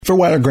For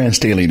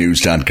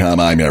WiregrassDailyNews.com,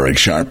 I'm Eric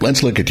Sharp.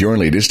 Let's look at your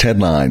latest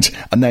headlines.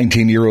 A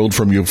 19-year-old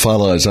from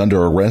Eufaula is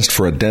under arrest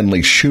for a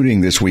deadly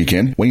shooting this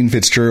weekend. Wayne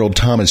Fitzgerald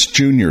Thomas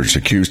Jr. is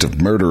accused of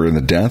murder in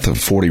the death of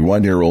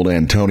 41-year-old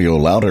Antonio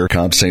Lauder.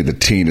 Cops say the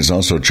teen is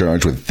also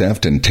charged with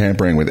theft and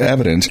tampering with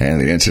evidence,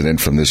 and the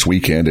incident from this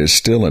weekend is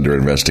still under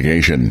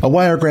investigation. A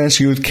Wiregrass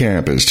youth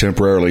camp is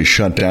temporarily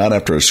shut down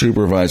after a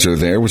supervisor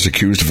there was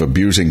accused of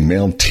abusing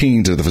male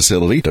teens at the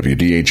facility.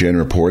 WDHN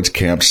reports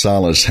Camp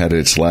Solace had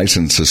its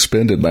license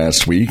suspended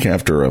last week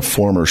after a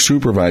former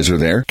supervisor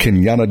there,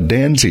 Kenyatta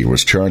Danzy,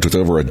 was charged with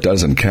over a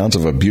dozen counts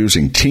of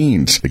abusing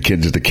teens. The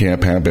kids at the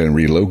camp have been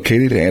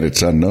relocated, and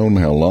it's unknown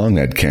how long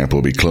that camp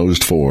will be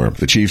closed for.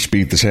 The Chiefs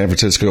beat the San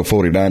Francisco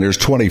 49ers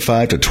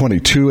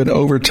 25-22 in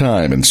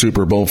overtime in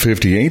Super Bowl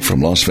 58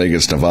 from Las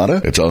Vegas,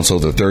 Nevada. It's also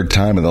the third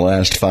time in the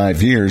last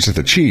 5 years that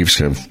the Chiefs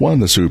have won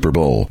the Super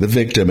Bowl. The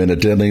victim in a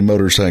deadly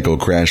motorcycle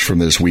crash from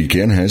this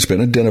weekend has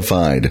been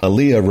identified.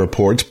 Aaliyah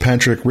reports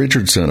Patrick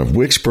Richardson of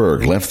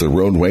Wicksburg left the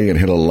roadway and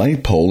hit a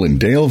light pole in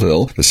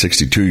Daleville. The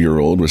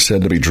 62-year-old was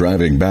said to be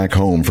driving back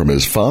home from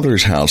his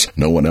father's house.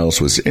 No one else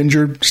was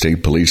injured.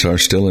 State police are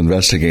still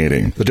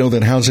investigating. The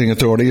Dothan Housing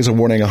Authority is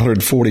awarding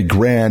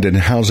 $140,000 in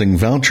housing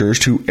vouchers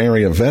to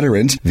area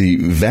veterans. The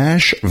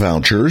VASH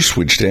vouchers,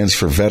 which stands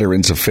for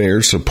Veterans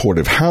Affairs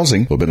Supportive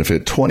Housing, will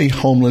benefit 20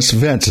 homeless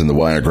vets in the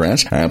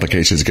Wiregrass.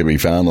 Applications can be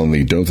found on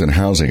the Dothan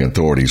Housing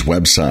Authority's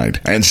website.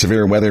 And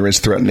severe weather is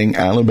threatening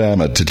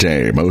Alabama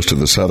today. Most of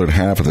the southern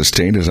half of the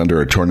state is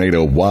under a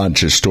tornado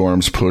watch as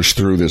storms push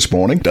through this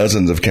morning.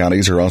 Dozens of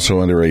counties are also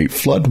under a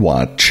flood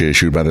watch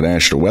issued by the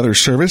National Weather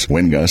Service.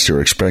 Wind gusts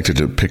are expected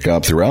to pick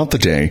up throughout the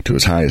day to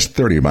as high as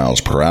 30 miles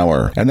per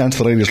hour. And that's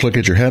the latest look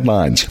at your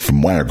headlines.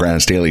 From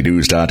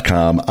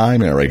WiregrassDailyNews.com,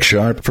 I'm Eric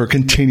Sharp. For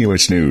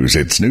continuous news,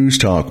 it's News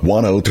Talk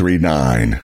 1039.